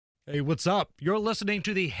Hey, what's up? You're listening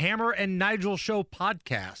to the Hammer and Nigel Show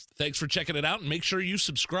podcast. Thanks for checking it out, and make sure you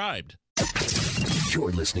subscribed.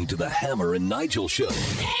 You're listening to the Hammer and Nigel Show.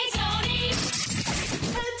 Hey, Tony!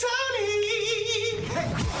 Hey, Tony!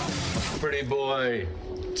 Hey. Pretty boy,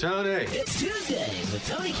 Tony. It's Tuesday with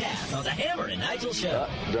Tony Cass on the Hammer and Nigel Show.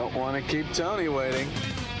 Don't want to keep Tony waiting.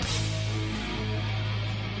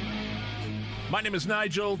 My name is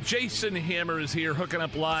Nigel. Jason Hammer is here, hooking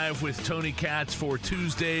up live with Tony Katz for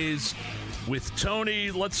Tuesdays with Tony.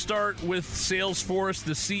 Let's start with Salesforce,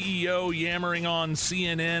 the CEO yammering on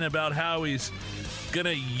CNN about how he's going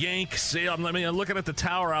to yank sales. I mean, I'm looking at the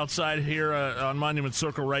tower outside here on Monument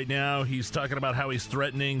Circle right now. He's talking about how he's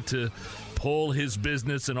threatening to pull his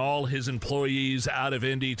business and all his employees out of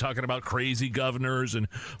Indy, talking about crazy governors and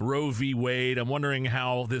Roe v. Wade. I'm wondering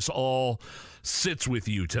how this all sits with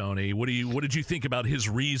you, Tony. What did you think about his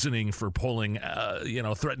reasoning for pulling,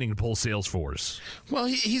 threatening to pull Salesforce? Well,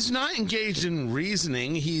 he's not engaged in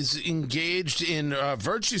reasoning. He's engaged in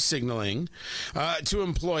virtue signaling to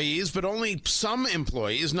employees, but only some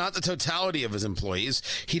employees, not the totality of his employees.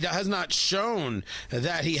 He has not shown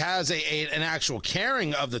that he has an actual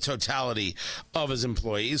caring of the totality of his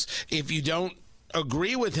employees. If you don't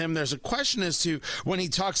agree with him, there's a question as to when he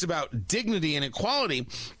talks about dignity and equality,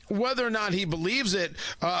 whether or not he believes it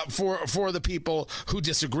for the people who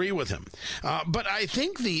disagree with him. But I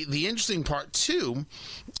think the interesting part, too,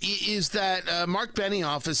 is that Mark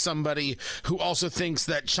Benioff is somebody who also thinks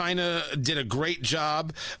that China did a great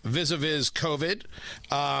job vis-a-vis COVID.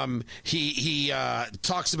 He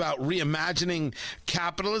talks about reimagining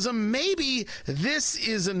capitalism. Maybe this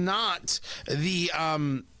is not the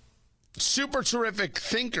super terrific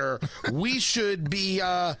thinker we should be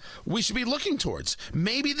looking towards.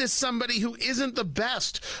 Maybe there's somebody who isn't the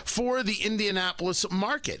best for the Indianapolis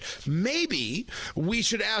market. Maybe we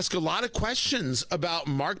should ask a lot of questions about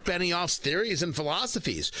Mark Benioff's theories and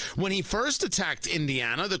philosophies. When he first attacked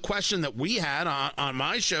Indiana, the question that we had on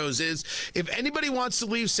my shows is, if anybody wants to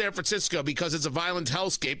leave San Francisco because it's a violent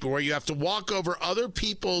hellscape where you have to walk over other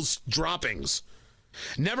people's droppings,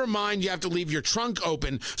 never mind you have to leave your trunk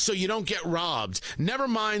open so you don't get robbed, never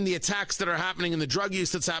mind the attacks that are happening and the drug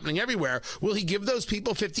use that's happening everywhere, will he give those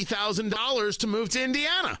people $50,000 to move to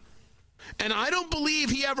Indiana? And I don't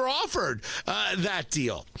believe he ever offered that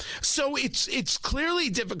deal. So it's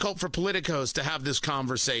clearly difficult for politicos to have this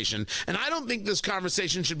conversation. And I don't think this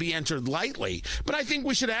conversation should be entered lightly. But I think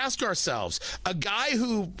we should ask ourselves, a guy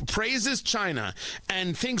who praises China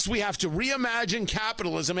and thinks we have to reimagine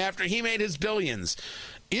capitalism after he made his billions,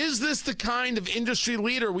 is this the kind of industry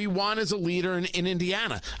leader we want as a leader in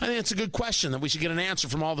Indiana? I think it's a good question that we should get an answer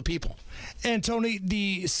from all the people. And Tony,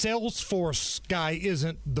 the Salesforce guy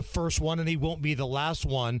isn't the first one, and he won't be the last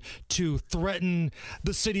one to threaten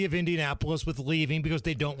the city of Indianapolis with leaving because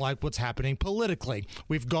they don't like what's happening politically.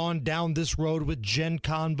 We've gone down this road with Gen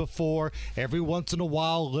Con before. Every once in a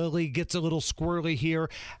while, Lilly gets a little squirrely here.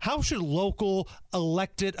 How should local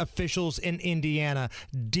elected officials in Indiana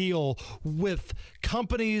deal with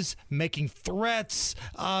companies making threats,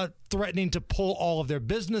 threatening to pull all of their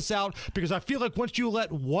business out? Because I feel like once you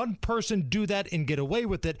let one person do that and get away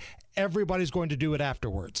with it, everybody's going to do it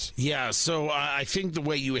afterwards. Yeah, so I think the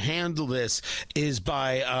way you handle this is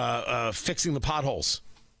by fixing the potholes.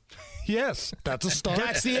 Yes, that's a start.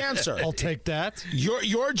 That's the answer. I'll take that.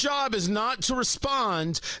 Your job is not to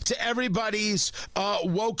respond to everybody's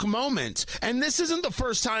woke moment. And this isn't the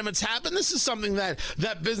first time it's happened. This is something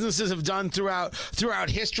that businesses have done throughout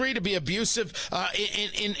history, to be abusive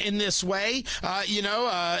in this way. Can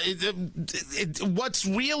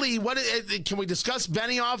we discuss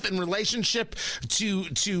Benioff in relationship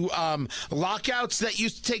to lockouts that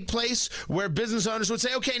used to take place where business owners would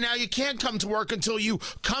say, okay, now you can't come to work until you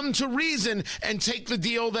come to reason and take the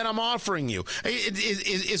deal that I'm offering you.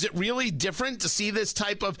 Is it really different to see this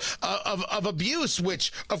type of abuse,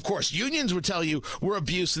 which, of course, unions would tell you were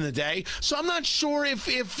abuse in the day? So I'm not sure if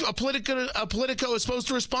a Politico is supposed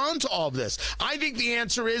to respond to all of this. I think the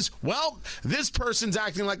answer is, well, this person's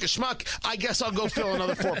acting like a schmuck. I guess I'll go fill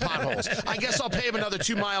another 4 potholes. I guess I'll pave another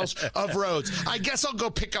 2 miles of roads. I guess I'll go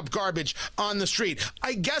pick up garbage on the street.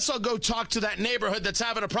 I guess I'll go talk to that neighborhood that's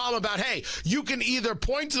having a problem about, hey, you can either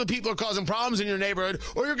point to the people who are causing problems in your neighborhood,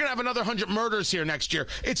 or you're going to have another 100 murders here next year.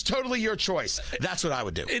 It's totally your choice. That's what I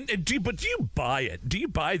would do. But do you buy it? Do you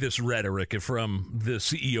buy this rhetoric from the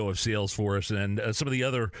CEO of Salesforce and some of the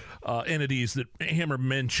other entities that Hammer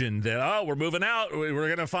mentioned that, we're moving out, we're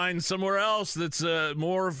going to find somewhere else that's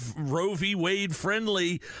more Roe v. Wade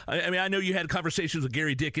friendly? I mean, I know you had conversations with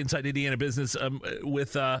Gary Dick inside Indiana Business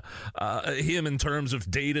with him in terms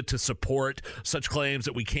of data to support such claims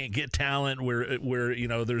that we can't get talent where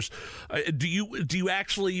there's Do you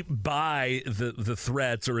actually buy the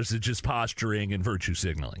threats, or is it just posturing and virtue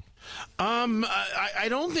signaling? I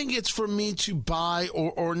don't think it's for me to buy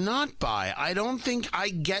or not buy. I don't think I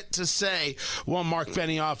get to say, well, Mark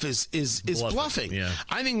Benioff is bluffing. Yeah.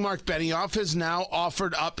 I think Mark Benioff has now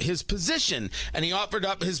offered up his position, and he offered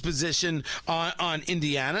up his position on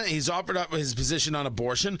Indiana. He's offered up his position on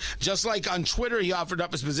abortion. Just like on Twitter, he offered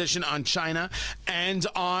up his position on China and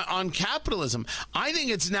on capitalism. I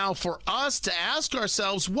think it's now for us to ask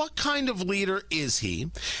ourselves, what kind of leader is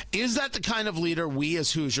he? Is that the kind of leader we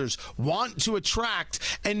as Hoosiers want to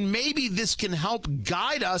attract? And maybe this can help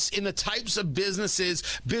guide us in the types of businesses,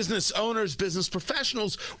 business owners, business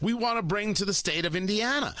professionals we want to bring to the state of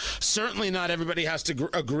Indiana. Certainly not everybody has to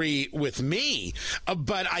agree with me,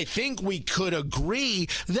 but I think we could agree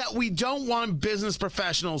that we don't want business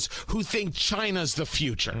professionals who think China's the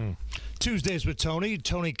future. Tuesdays with Tony.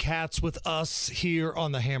 Tony Katz with us here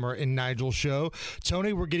on the Hammer and Nigel show.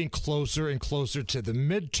 Tony, we're getting closer and closer to the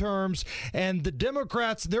midterms, and the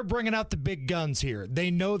Democrats, they're bringing out the big guns here.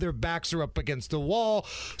 They know their backs are up against the wall,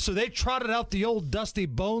 so they trotted out the old dusty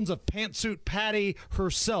bones of Pantsuit Patty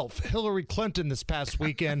herself, Hillary Clinton, this past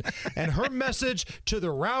weekend, and her message to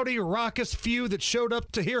the rowdy, raucous few that showed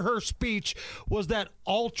up to hear her speech was that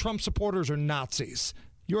all Trump supporters are Nazis.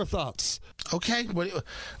 Your thoughts? Okay.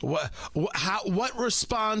 What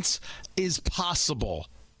response is possible?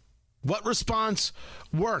 What response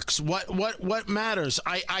works? What matters?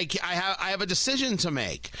 I have a decision to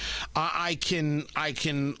make. I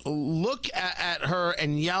can look at her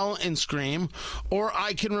and yell and scream, or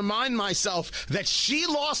I can remind myself that she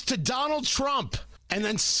lost to Donald Trump and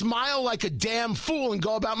then smile like a damn fool and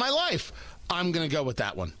go about my life. I'm going to go with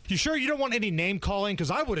that one. You sure you don't want any name calling?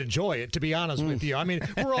 Because I would enjoy it, to be honest with you. I mean,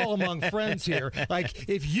 we're all among friends here. Like,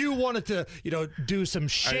 if you wanted to, do some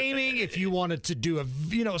shaming, if you wanted to do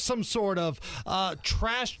some sort of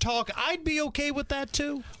trash talk, I'd be okay with that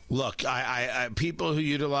too. Look, I people who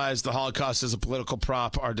utilize the Holocaust as a political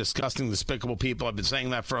prop are disgusting, despicable people. I've been saying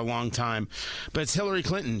that for a long time. But it's Hillary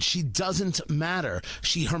Clinton. She doesn't matter.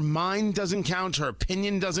 Her mind doesn't count. Her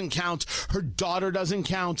opinion doesn't count. Her daughter doesn't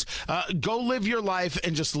count. Go live your life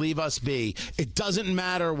and just leave us be. It doesn't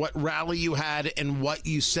matter what rally you had and what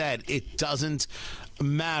you said. It doesn't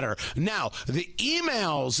matter. Now, the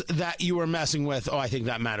emails that you were messing with, I think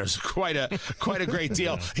that matters quite a great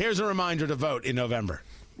deal. Here's a reminder to vote in November.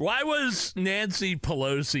 Why was Nancy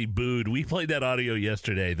Pelosi booed? We played that audio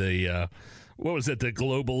yesterday. The what was it? The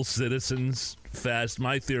Global Citizens Fest.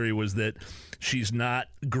 My theory was that she's not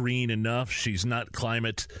green enough. She's not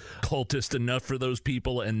climate cultist enough for those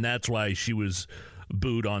people, and that's why she was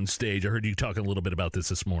booed on stage. I heard you talking a little bit about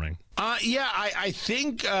this morning. I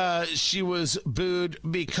think she was booed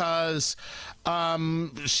because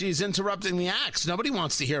she's interrupting the acts. Nobody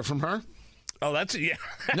wants to hear from her. Oh, that's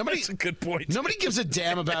a good point. Nobody gives a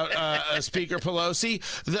damn about Speaker Pelosi.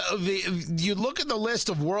 You look at the list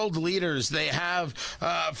of world leaders they have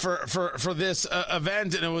for this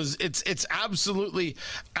event, and it's absolutely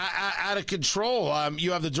out of control.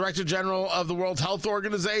 You have the Director General of the World Health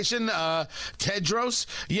Organization, Tedros.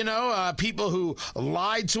 People who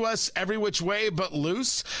lied to us every which way but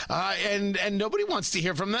loose, and nobody wants to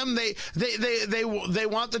hear from them. They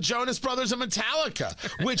want the Jonas Brothers and Metallica,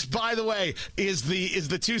 which, by the way, is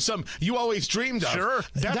the twosome you always dreamed of. Sure.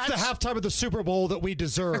 That's the halftime of the Super Bowl that we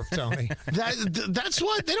deserve, Tony. That's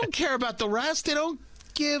what they don't care about the rest. They don't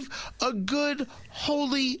give a good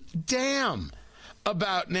holy damn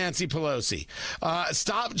about Nancy Pelosi.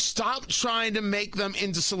 Stop trying to make them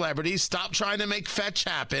into celebrities. Stop trying to make fetch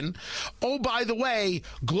happen. Oh, by the way,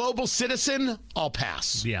 global citizen, I'll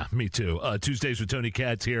pass. Yeah, me too. Tuesdays with Tony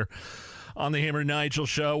Katz here on the Hammer and Nigel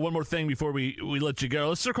show. One more thing before we let you go.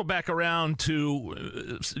 Let's circle back around to,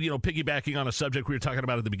 piggybacking on a subject we were talking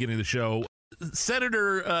about at the beginning of the show.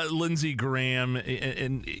 Senator Lindsey Graham,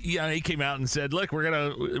 and he came out and said, "Look,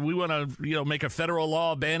 we want to, make a federal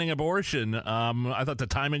law banning abortion." I thought the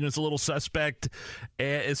timing was a little suspect,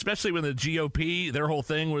 especially when the GOP, their whole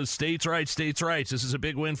thing was states' rights, states' rights. This is a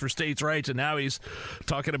big win for states' rights, and now he's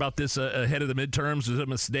talking about this ahead of the midterms. Is it a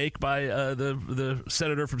mistake by the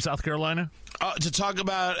senator from South Carolina to talk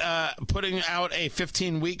about putting out a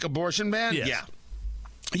 15-week abortion ban? Yes. Yeah.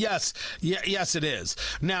 Yes, yes, it is.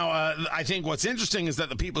 Now, I think what's interesting is that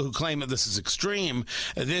the people who claim that this is extreme,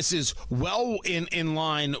 this is well in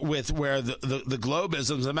line with where the globe is.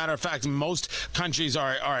 As a matter of fact, most countries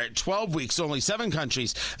are at 12 weeks. Only 7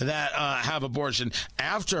 countries that have abortion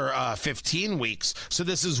after 15 weeks. So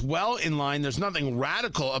this is well in line. There's nothing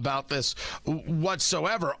radical about this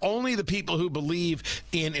whatsoever. Only the people who believe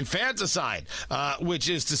in infanticide, which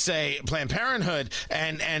is to say Planned Parenthood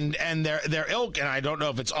and their ilk, and I don't know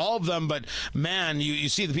if it's all of them, but man, you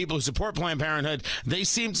see the people who support Planned Parenthood, they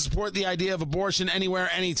seem to support the idea of abortion anywhere,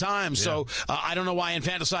 anytime. Yeah. So I don't know why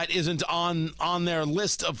infanticide isn't on their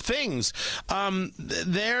list of things.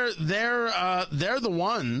 They're the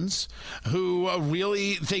ones who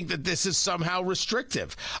really think that this is somehow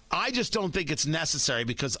restrictive. I just don't think it's necessary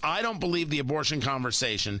because I don't believe the abortion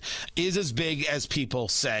conversation is as big as people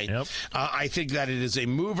say. Yep. I think that it is a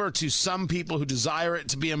mover to some people who desire it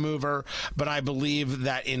to be a mover, but I believe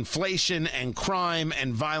that inflation and crime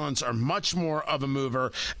and violence are much more of a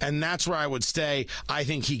mover, and that's where I would stay. I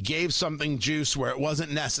think he gave something juice where it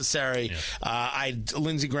wasn't necessary. Yeah.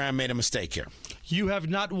 Lindsey Graham made a mistake here. You have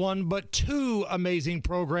not one but 2 amazing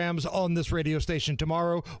programs on this radio station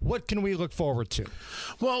tomorrow. What can we look forward to?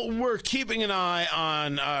 Well, we're keeping an eye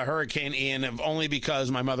on Hurricane Ian, only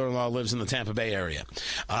because my mother-in-law lives in the Tampa Bay area.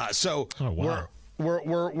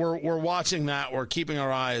 We're watching that. We're keeping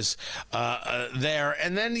our eyes there.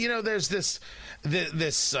 And then, there's this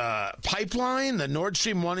pipeline, the Nord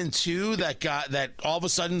Stream 1 and 2, that all of a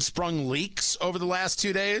sudden sprung leaks over the last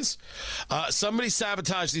 2 days. Somebody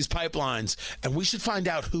sabotaged these pipelines, and we should find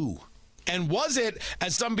out who. And was it,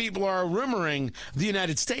 as some people are rumoring, the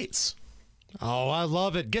United States? Oh, I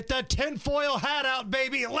love it. Get that tinfoil hat out,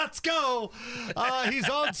 baby. Let's go. He's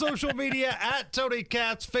on social media at Tony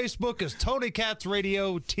Katz. Facebook is Tony Katz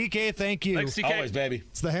Radio. TK, thank you. Thanks, TK. Always, baby.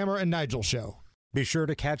 It's the Hammer and Nigel Show. Be sure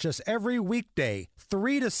to catch us every weekday,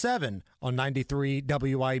 3 to 7 on 93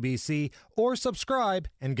 WIBC, or subscribe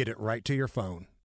and get it right to your phone.